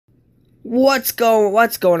What's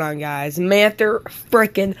going on, guys? Manther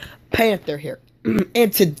frickin' Panther here.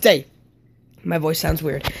 And today, my voice sounds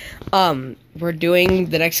weird. We're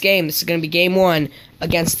doing the next game. This is gonna be game 1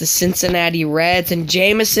 against the Cincinnati Reds, and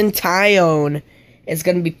Jameson Taillon is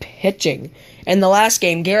gonna be pitching. And the last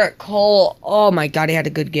game, Garrett Cole, oh my god, he had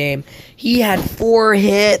a good game. He had 4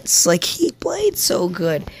 hits. Like, he played so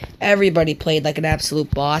good. Everybody played like an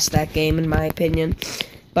absolute boss that game, in my opinion.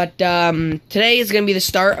 But today is going to be the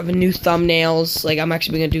start of a new thumbnails. Like, I'm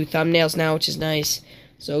actually going to do thumbnails now, which is nice.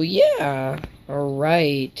 So, yeah.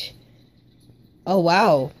 Alright. Oh,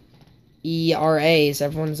 wow. ERAs.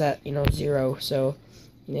 Everyone's at, 0. So,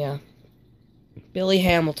 yeah. Billy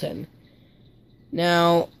Hamilton.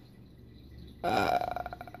 Now,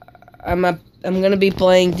 I'm going to be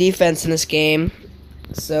playing defense in this game.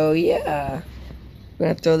 So, yeah. I'm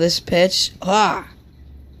going to throw this pitch. Ah!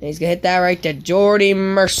 And he's going to hit that right to Jordy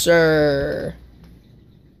Mercer.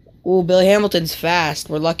 Ooh, Billy Hamilton's fast.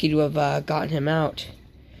 We're lucky to have gotten him out.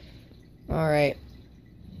 Alright.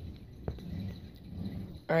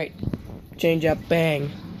 Alright. Change up. Bang.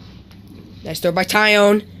 Nice throw by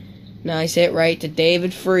Taillon. Nice hit right to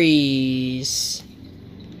David Freese.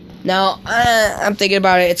 Now, I'm thinking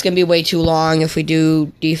about it. It's going to be way too long if we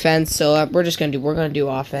do defense. So we're going to do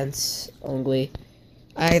offense only.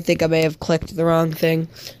 I think I may have clicked the wrong thing.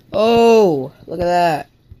 Oh, look at that.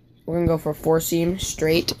 We're going to go for a 4-seam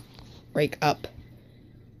straight. Break up.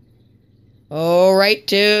 Oh, right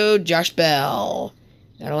to Josh Bell.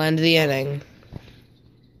 That'll end the inning.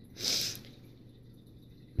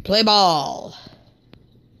 Play ball.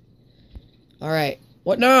 Alright.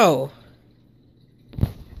 What? No.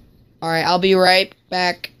 Alright, I'll be right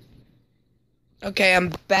back. Okay, I'm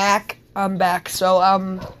back.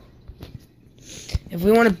 So, if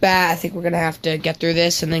we want to bat, I think we're going to have to get through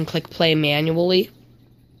this and then click play manually.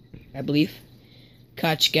 I believe.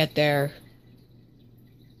 Kutch, get there.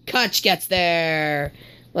 Kutch gets there.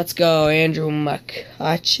 Let's go, Andrew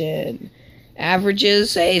McCutcheon.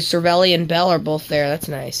 Averages, hey, Cervelli and Bell are both there. That's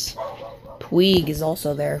nice. Puig is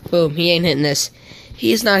also there. Boom, he ain't hitting this.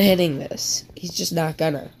 He's not hitting this. He's just not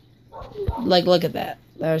gonna. Like, look at that.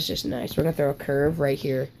 That was just nice. We're going to throw a curve right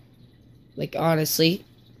here. Like, honestly.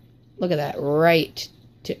 Look at that, right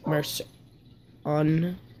to Mercer.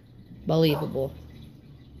 Unbelievable.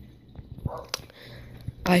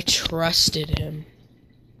 I trusted him.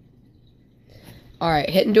 Alright,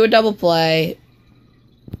 hit into a double play.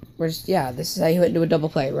 Yeah, this is how you hit into a double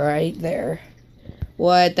play, right there.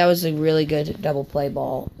 What? That was a really good double play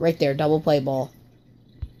ball. Right there, double play ball.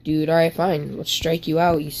 Dude, alright, fine. Let's strike you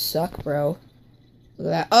out. You suck, bro. Look at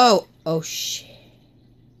that. Oh! Oh, shit.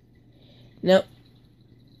 Nope.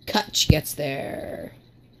 Kutch gets there.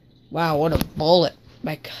 Wow, what a bullet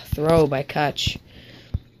throw by Kutch.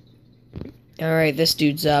 Alright, this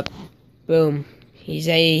dude's up. Boom. He's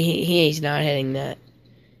not hitting that.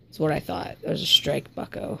 That's what I thought. That was a strike,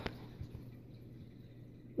 bucko.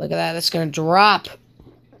 Look at that. That's going to drop.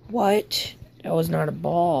 What? That was not a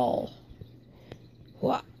ball.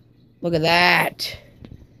 What? Look at that.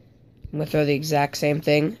 I'm going to throw the exact same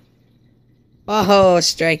thing. Oh,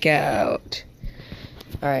 strikeout.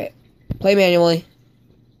 Alright. Play manually.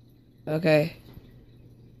 Okay.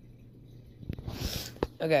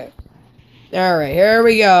 Okay. Alright, here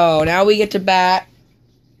we go. Now we get to bat.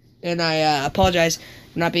 And I apologize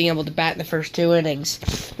for not being able to bat in the first 2 innings.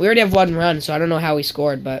 We already have 1 run, so I don't know how we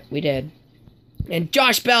scored, but we did. And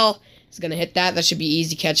Josh Bell is going to hit that. That should be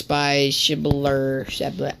easy catch by Shibler.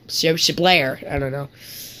 I don't know.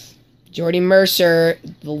 Jordy Mercer,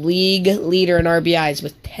 the league leader in RBIs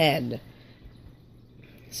with 10.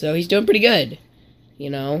 So he's doing pretty good,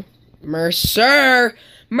 Mercer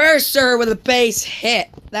with a base hit.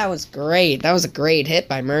 That was great. That was a great hit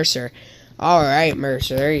by Mercer. All right,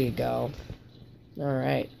 Mercer, there you go. All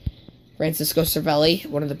right. Francisco Cervelli,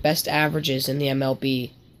 one of the best averages in the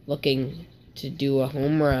MLB, looking to do a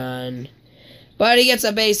home run. But he gets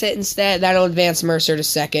a base hit instead. That'll advance Mercer to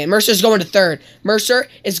second. Mercer's going to third. Mercer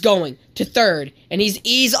is going to third. And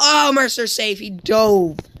oh, Mercer's safe. He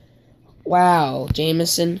dove. Wow,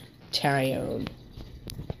 Jameson Taillon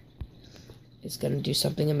is going to do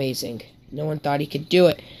something amazing. No one thought he could do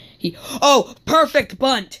it. Oh, perfect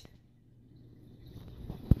bunt.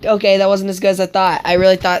 Okay, that wasn't as good as I thought. I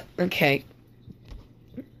really thought, okay.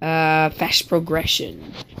 Fast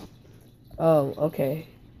progression. Oh, okay.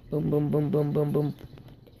 Boom, boom, boom, boom, boom, boom.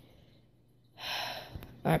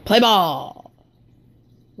 Alright, play ball.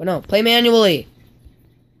 Well, no, play manually.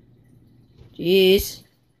 Jeez.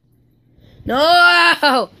 No!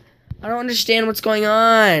 I don't understand what's going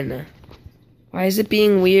on. Why is it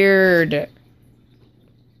being weird?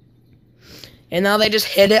 And now they just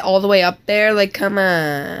hit it all the way up there. Like, come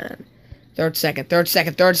on. Third, second.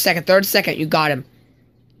 You got him.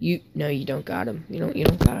 No, you don't got him. You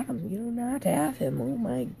don't got him. You do not have him. Oh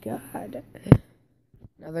my god.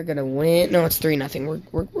 Now they're gonna win. No, it's 3-0.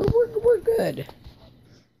 We're good.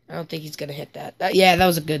 I don't think he's gonna hit that. Yeah, that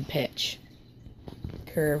was a good pitch.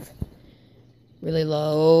 Curve. Really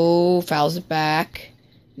low. Fouls it back.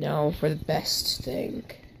 No, for the best thing.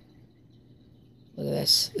 Look at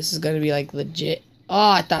this. This is gonna be like legit.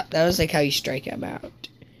 Oh, I thought that was like how you strike him out.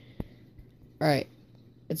 Alright.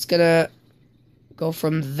 It's gonna go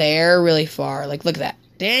from there really far. Like, look at that.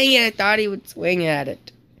 Dang it, I thought he would swing at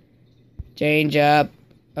it. Change up.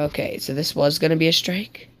 Okay, so this was gonna be a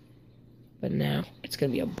strike. But now it's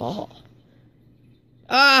gonna be a ball.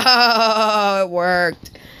 Oh, it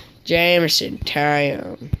worked. Jameson,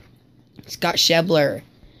 Tyone. Scott Schebler.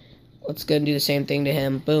 Let's go and do the same thing to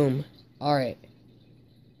him. Boom. Alright.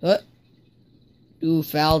 What? Ooh,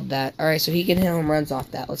 fouled that. Alright, so he can hit home runs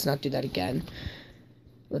off that. Let's not do that again.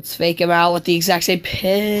 Let's fake him out with the exact same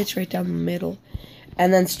pitch right down the middle.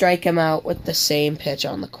 And then strike him out with the same pitch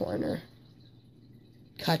on the corner.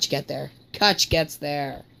 Kutch, get there. Kutch gets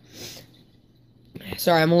there.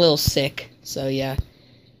 Sorry, I'm a little sick. So, yeah.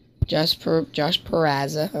 Josh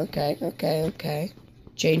Peraza. Okay.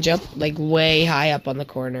 Change up, like, way high up on the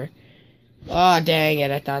corner. Oh, dang it.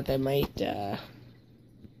 I thought they might,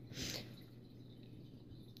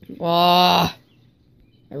 Oh,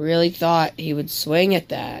 I really thought he would swing at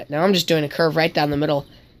that. Now I'm just doing a curve right down the middle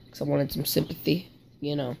because I wanted some sympathy,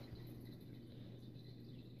 you know.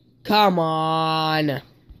 Come on.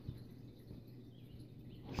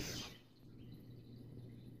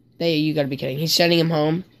 You gotta be kidding. He's sending him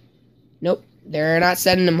home. Nope, they're not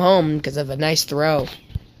sending him home because of a nice throw.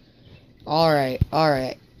 Alright.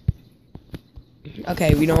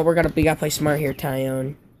 Okay, we know what we gotta play smart here,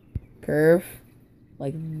 Tyone. Curve.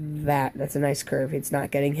 Like that. That's a nice curve. It's not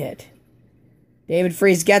getting hit. David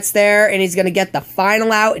Freese gets there, and he's going to get the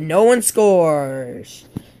final out, and no one scores.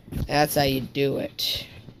 That's how you do it.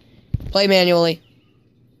 Play manually.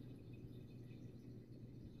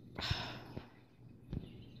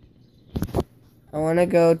 I want to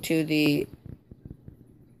go to the...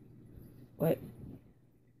 What?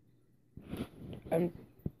 I'm...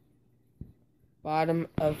 Bottom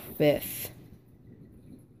of 5th.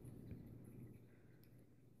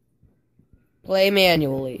 Play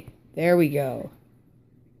manually. There we go.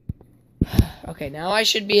 Okay, now I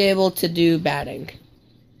should be able to do batting.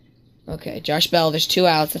 Okay, Josh Bell, there's 2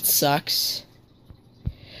 outs. That sucks.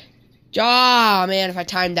 Oh, man, if I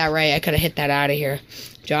timed that right, I could have hit that out of here.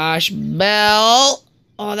 Josh Bell.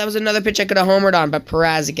 Oh, that was another pitch I could have homered on, but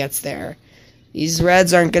Peraza gets there. These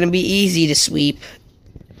Reds aren't going to be easy to sweep.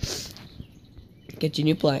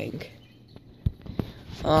 Continue playing.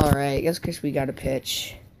 Alright, guess Chris, we got a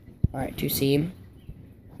pitch. Alright, 2-seam.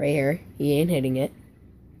 Right here. He ain't hitting it.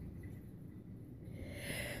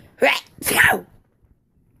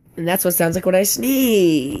 And that's what sounds like when I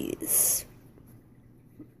sneeze.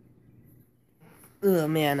 Oh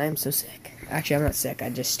man, I'm so sick. Actually, I'm not sick. I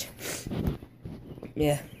just...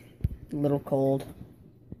 Yeah. A little cold.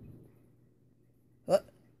 Oh,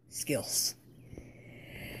 skills.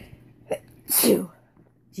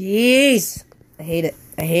 Jeez. I hate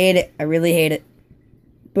it. I really hate it.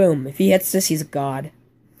 Boom. If he hits this, he's a god.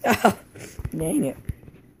 Oh, dang it.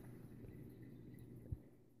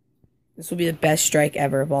 This will be the best strike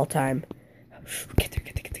ever of all time. Get there.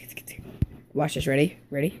 Watch this. Ready?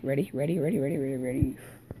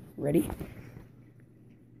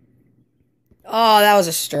 Oh, that was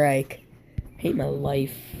a strike. I hate my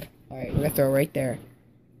life. Alright, we're gonna throw it right there.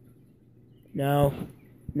 No,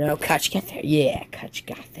 Kutch, get there. Yeah, Kutch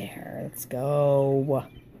got there. Let's go.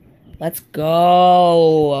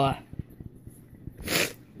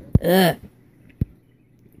 Ugh.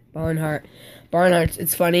 Barnhart,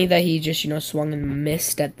 it's funny that he just, swung and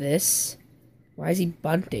missed at this. Why is he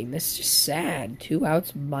bunting? This is just sad. 2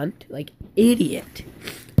 outs, bunt? Like, idiot.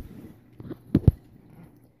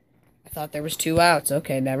 I thought there was 2 outs.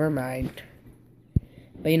 Okay, never mind.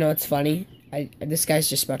 But it's funny? This guy's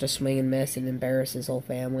just about to swing and miss and embarrass his whole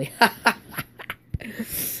family.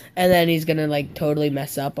 And then he's gonna, totally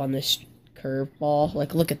mess up on this curveball.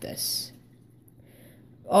 Look at this.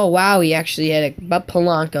 Oh, wow, he actually hit it. But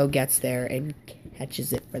Polanco gets there and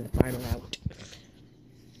catches it for the final out.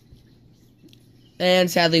 And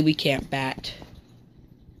sadly, we can't bat.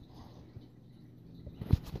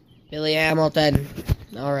 Billy Hamilton.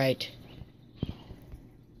 Alright.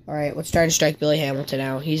 Alright, let's try to strike Billy Hamilton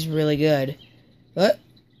out. He's really good. What?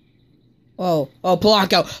 Oh,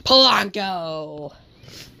 Polanco!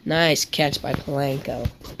 Nice catch by Polanco.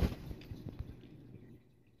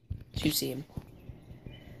 Two-seam.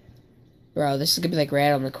 Bro, this is gonna be like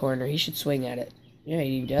right on the corner. He should swing at it. Yeah,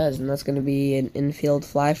 he does, and that's gonna be an infield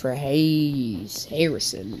fly for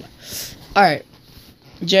Harrison. Alright.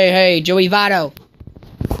 Joey Votto.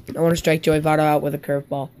 I want to strike Joey Votto out with a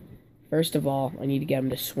curveball. First of all, I need to get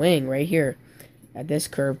him to swing right here at this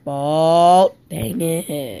curveball. Dang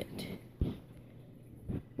it.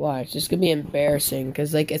 Watch, this is gonna be embarrassing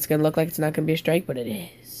because like it's gonna look like it's not gonna be a strike, but it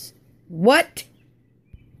is. What?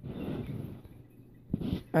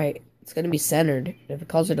 Alright, it's gonna be centered. If it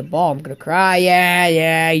calls it a ball, I'm gonna cry.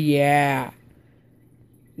 Yeah,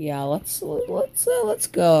 let's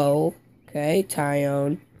go. Okay,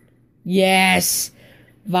 Tyone. Yes!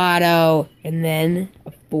 Votto. And then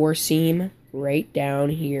a four-seam right down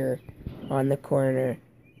here on the corner.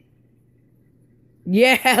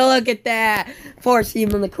 Yeah, look at that!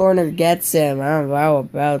 Four-seam in the corner gets him. Oh, wow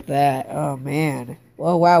about that. Oh, man.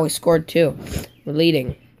 Oh, wow, we scored two. We're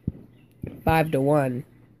leading 5-1.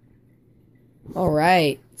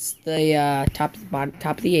 Alright. It's the top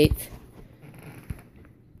of the eighth.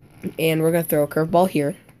 And we're going to throw a curveball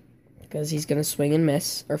here. Because he's going to swing and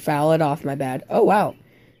miss. Or foul it off, my bad. Oh, wow.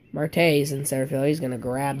 Marte's in center field. He's going to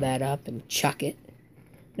grab that up and chuck it.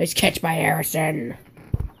 Nice catch by Harrison.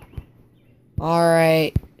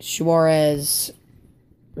 Alright. Suarez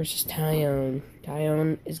versus Tyone.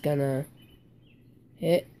 Tyone is going to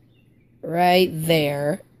hit right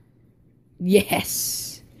there.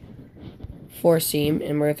 Yes. Four seam.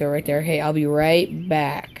 And we're going to throw right there. Hey, I'll be right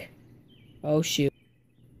back. Oh, shoot.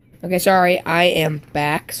 Okay, sorry, I am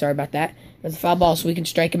back. Sorry about that. That's a foul ball, so we can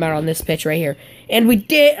strike him out on this pitch right here. And we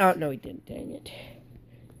did! Oh, no, we didn't. Dang it.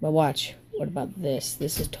 But watch. What about this?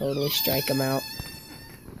 This is totally strike him out.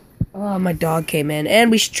 Oh, my dog came in,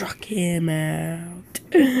 and we struck him out.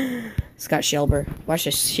 Scott Shelber. Watch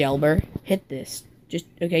this, Shelber. Hit this. Just,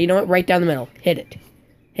 okay, you know what? Right down the middle. Hit it.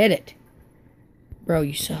 Hit it. Bro,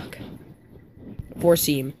 you suck. Four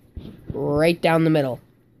seam. Right down the middle.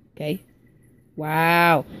 Okay?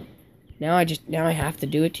 Wow. Now I have to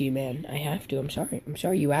do it to you, man. I have to. I'm sorry. I'm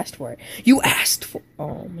sorry you asked for it. You asked for...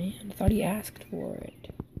 Oh, man. I thought he asked for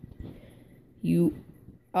it. You...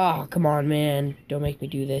 Oh, come on, man. Don't make me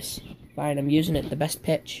do this. Fine, I'm using it. The best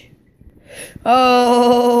pitch.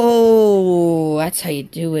 Oh, that's how you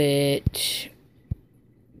do it.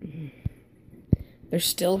 They're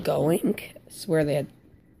still going? I swear they had...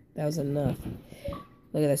 That was enough.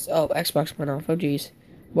 Look at this. Oh, Xbox went off. Oh, jeez.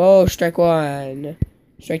 Whoa, strike one.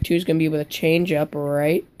 Strike two is going to be with a changeup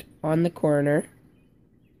right on the corner.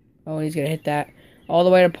 Oh, and he's going to hit that all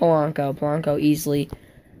the way to Polanco. Polanco easily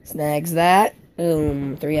snags that.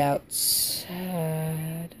 Boom. 3 outs.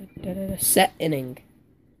 Set inning.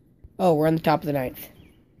 Oh, we're on the top of the ninth.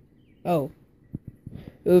 Oh.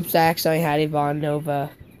 Oops, I accidentally had Ivan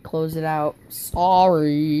Nova close it out.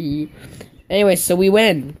 Sorry. Anyway, so we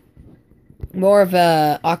win. More of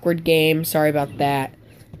a awkward game. Sorry about that.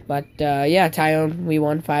 But, yeah, Tyone, we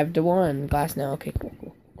won 5-1. Glass now. Okay,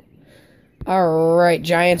 cool. Alright,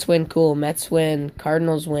 Giants win. Cool. Mets win.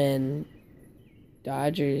 Cardinals win.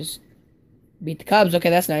 Dodgers beat the Cubs. Okay,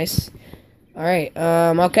 that's nice. Alright,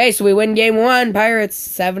 okay, so we win game 1. Pirates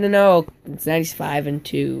 7-0. It's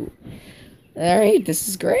 95-2. Alright, this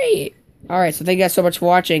is great. Alright, so thank you guys so much for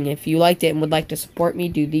watching. If you liked it and would like to support me,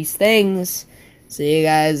 do these things. See you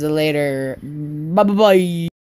guys later. Bye-bye-bye.